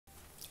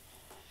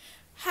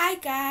Hi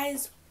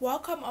guys,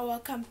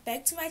 welcome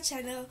back to my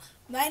channel.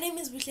 My name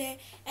is Buhle,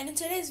 and in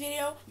today's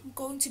video I'm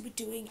going to be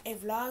doing a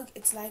vlog.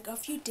 It's like a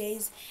few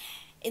days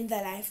in the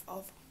life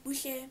of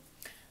Buhle.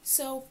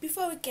 So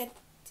before we get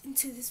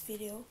into this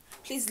video,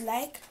 please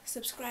like,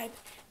 subscribe,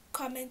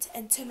 comment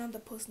and turn on the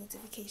post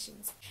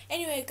notifications.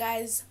 Anyway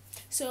guys,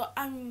 so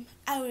I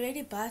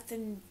already bathed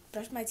and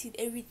brushed my teeth,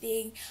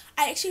 everything.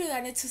 I actually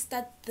wanted to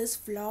start this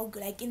vlog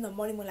like in the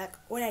morning, like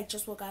when I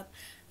just woke up.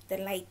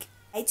 Then like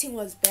lighting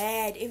was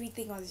bad,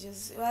 everything was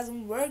just, it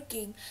wasn't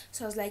working,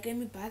 so I was like, let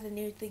me bath and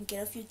everything,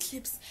 get a few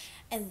clips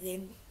and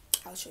then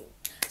I'll show you.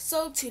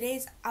 So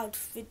today's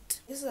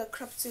outfit, this is a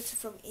crop set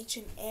from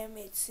H&M.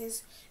 It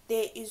says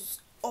there is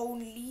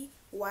only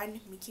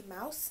one Mickey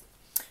Mouse,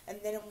 and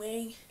then I'm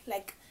wearing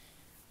like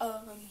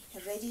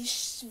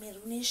reddish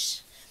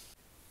maroonish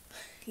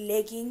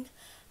legging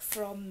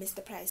from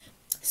Mr. Price.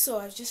 So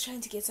I was just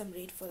trying to get some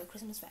ready for the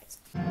Christmas vibes.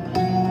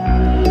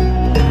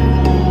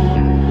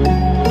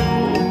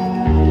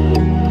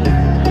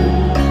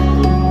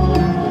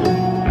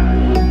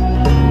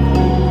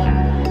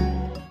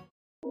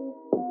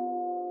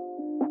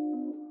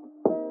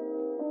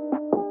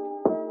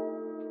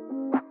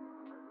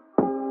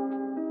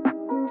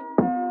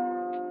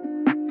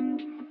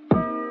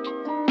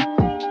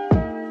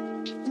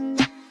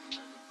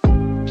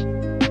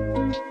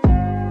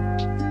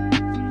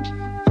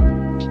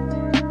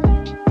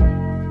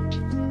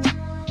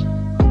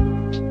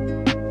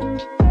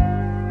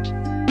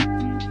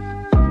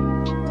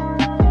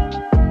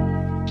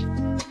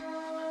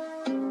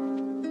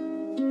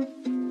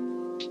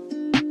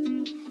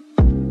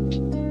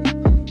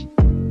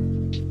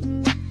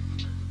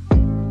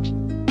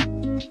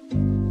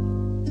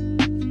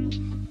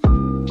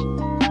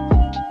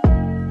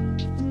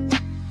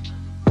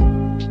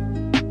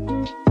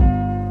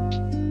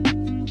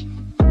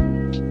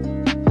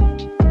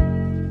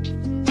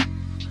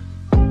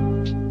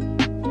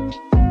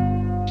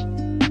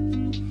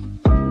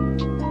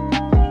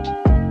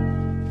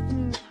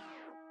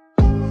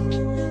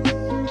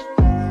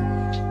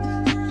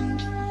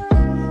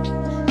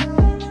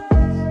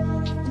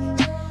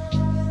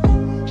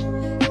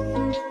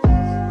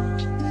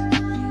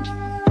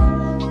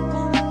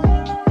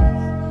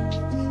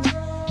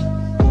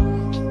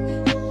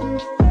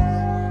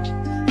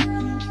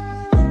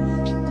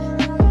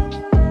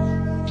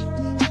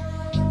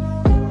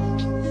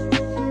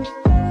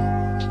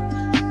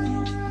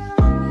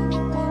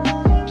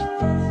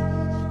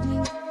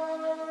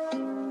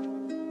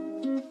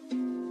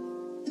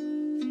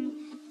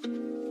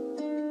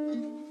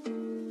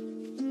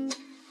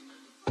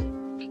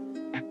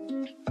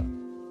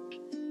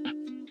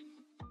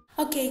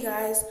 Okay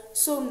guys,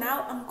 so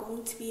now I'm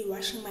going to be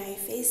washing my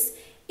face.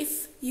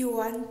 If you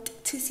want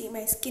to see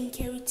my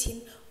skincare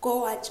routine,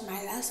 go watch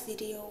my last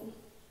video.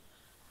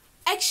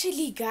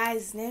 Actually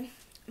guys,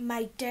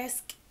 my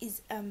desk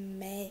is a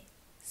mess.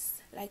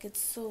 Like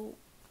it's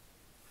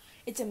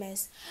a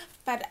mess,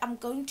 but I'm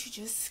going to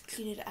just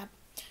clean it up.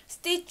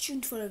 Stay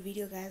tuned for the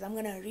video guys. I'm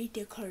gonna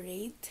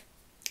redecorate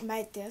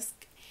my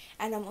desk,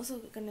 and I'm also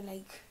gonna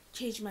like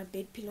change my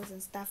bed pillows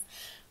and stuff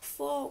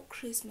for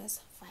Christmas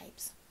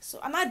vibes. So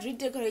I'm not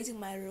redecorating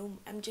my room,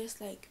 I'm just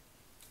like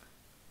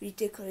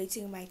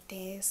redecorating my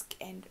desk,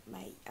 and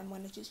I'm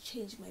gonna just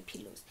change my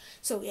pillows.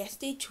 So yeah,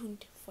 stay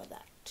tuned for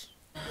that.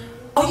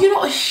 Are you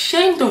not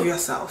ashamed of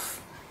yourself?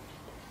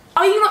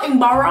 Are you not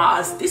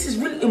embarrassed? This is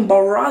really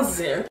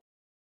embarrassing.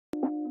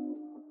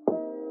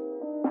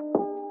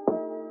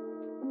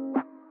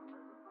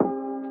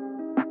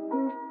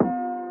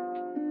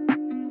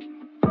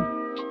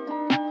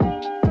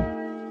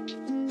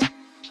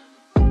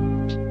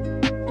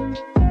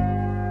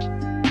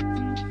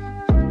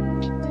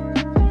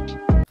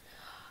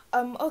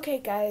 Okay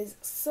guys,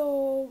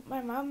 so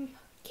my mom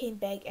came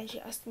back and she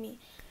asked me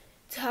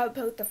to help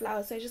her with the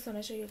flowers, so I just want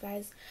to show you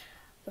guys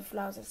the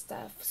flowers and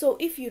stuff. So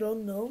if you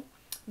don't know,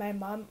 my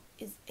mom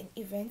is an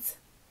event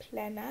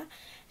planner.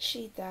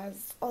 She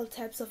does all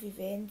types of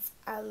events.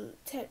 I'll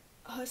tell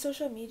her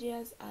social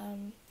medias.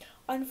 On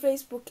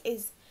Facebook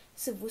is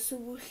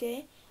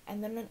Buhle,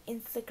 and then on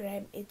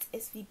Instagram it's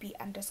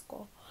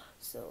svb_.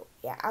 So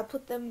yeah, I'll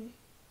put them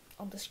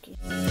on the screen.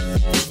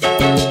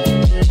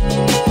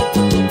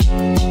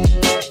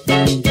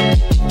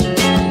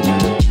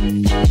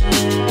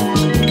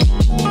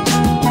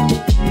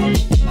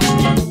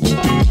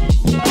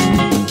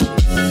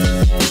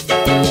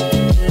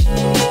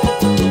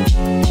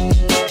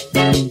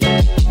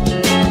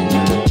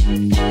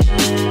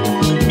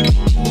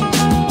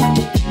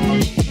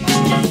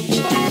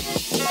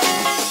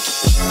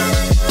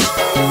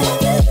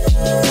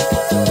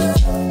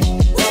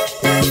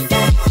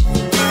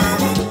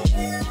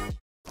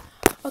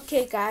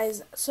 Okay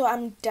guys, so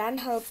I'm done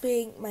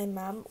helping my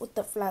mom with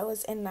the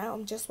flowers, and now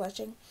I'm just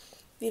watching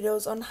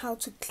videos on how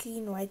to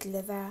clean white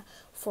leather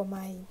for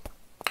my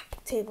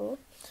table.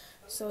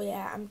 So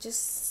yeah, I'm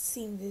just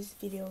seeing these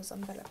videos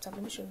on the laptop.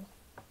 Let me show you.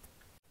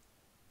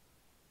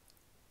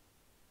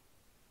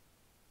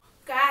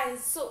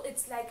 Guys, so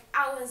it's like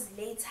hours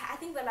later. I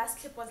think the last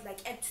clip was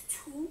like at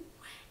 2,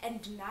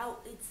 and now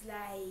it's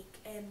like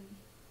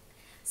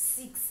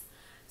 6.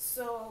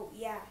 So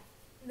yeah,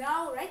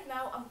 right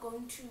now I'm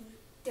going to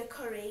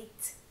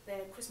decorate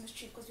the Christmas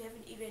tree because we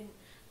haven't even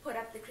put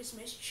up the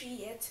Christmas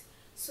tree yet.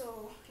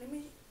 So let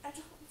me, I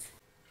don't,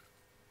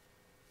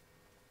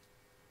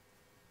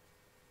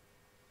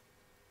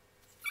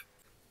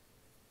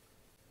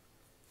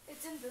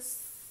 it's in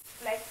this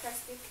like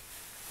plastic.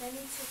 Let me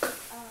take it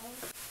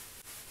out.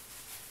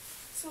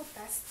 So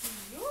dusty.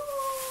 Yo.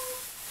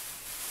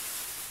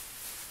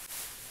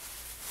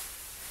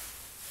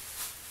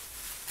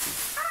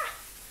 Ah.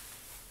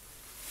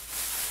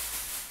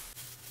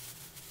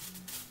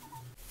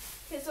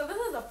 Okay, so this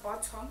is the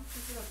bottom.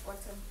 This is the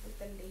bottom with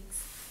the legs.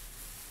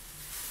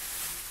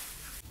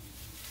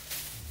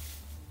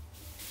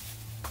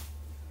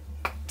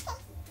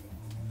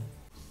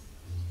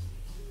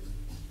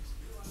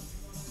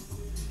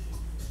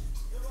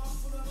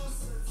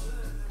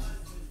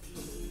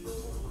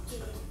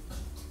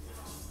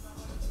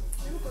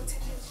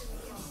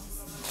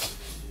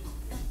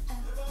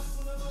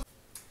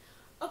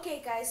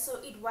 Okay guys, so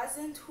it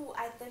wasn't who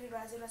I thought it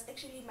was. It was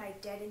actually my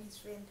dad and his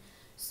friend.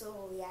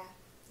 So yeah,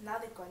 now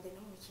they're gone. They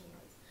know making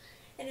noise.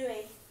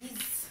 Anyway,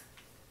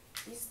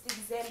 these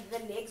things, they're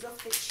the legs of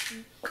the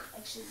tree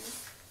actually.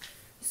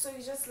 So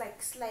you just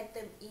like slide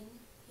them in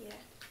here.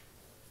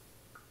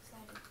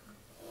 Slide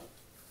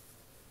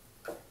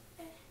it in.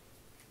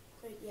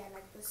 Wait, yeah,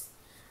 like this.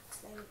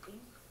 Slide it in.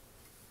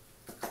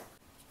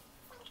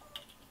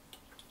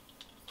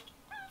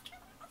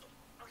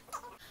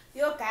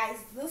 Yo guys,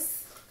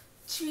 this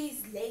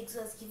tree's legs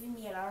was giving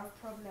me a lot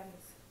of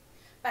problems,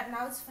 but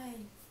now it's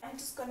fine. I'm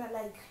just gonna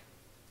like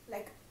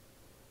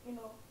you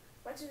know,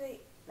 what do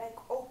they like,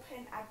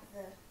 open up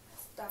the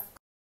stuff.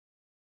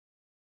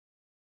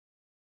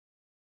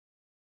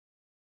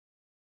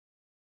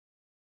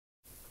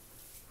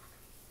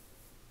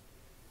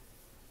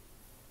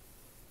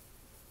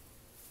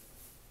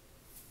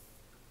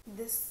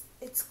 This,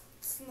 it's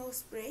snow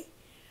spray.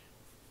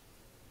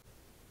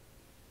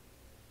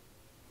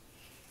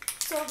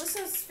 So this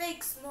is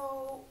fake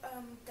snow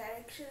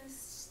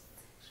directions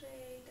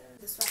shade.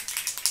 This one.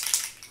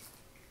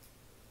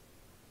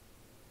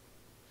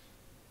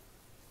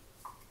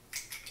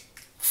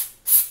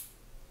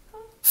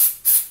 Oh, it's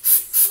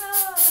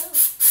snow.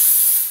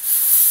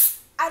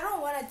 I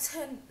don't want to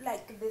turn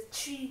like the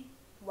tree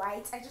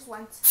white. I just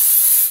want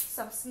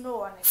some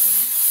snow on it, you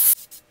know?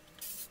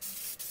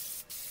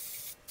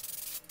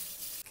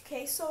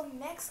 Okay, so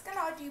next,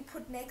 what do you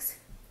put next?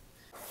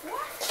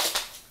 What?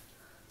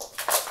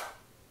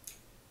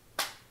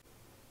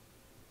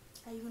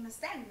 Are you gonna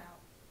stand now?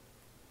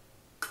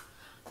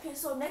 Okay,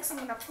 so next I'm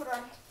gonna put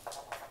on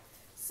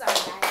some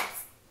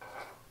lights.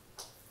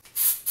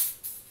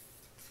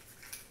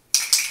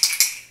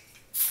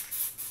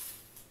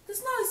 The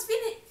snow is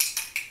finished.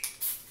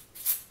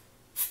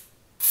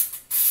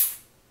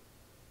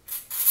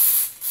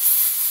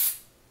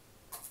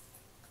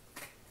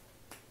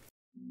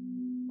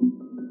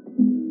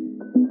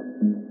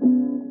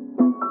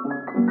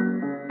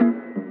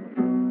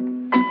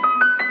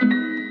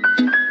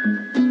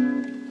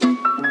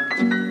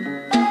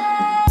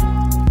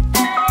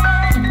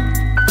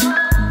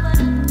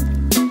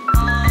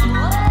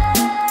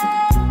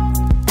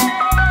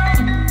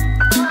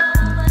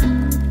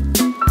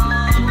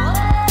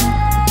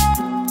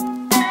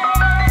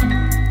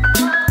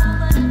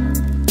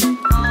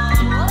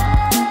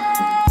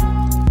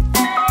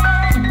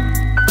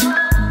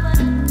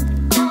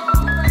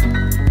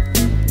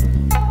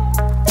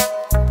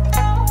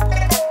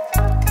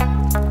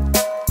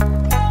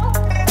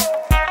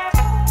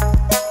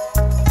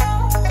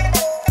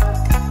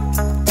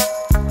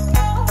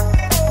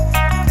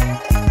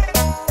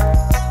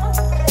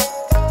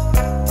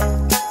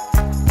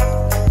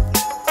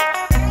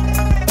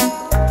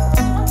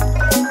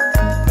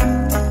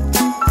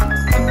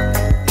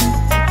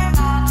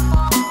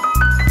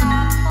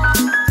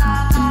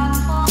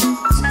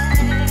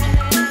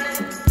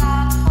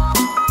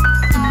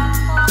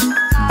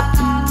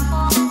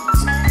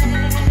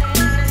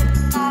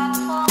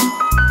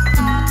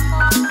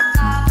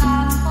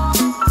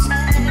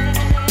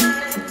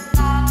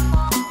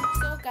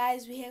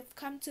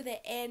 Come to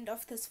the end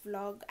of this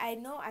vlog. I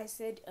know I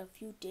said a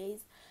few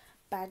days,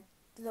 but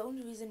the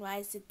only reason why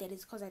I said that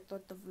is because I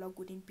thought the vlog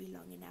wouldn't be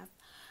long enough,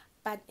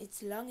 but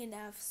it's long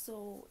enough.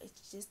 So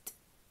it's just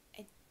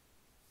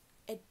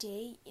a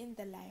day in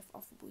the life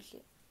of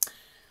Buhle.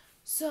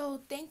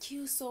 So thank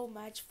you so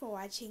much for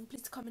watching.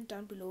 Please comment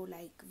down below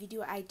like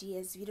video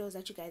ideas, videos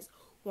that you guys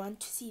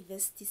want to see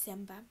this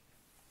December,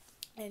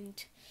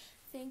 and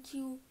thank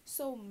you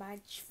so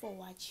much for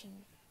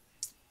watching.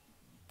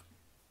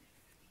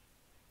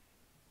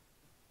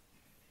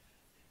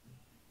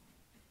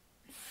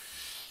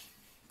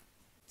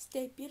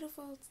 Stay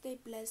beautiful, stay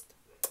blessed.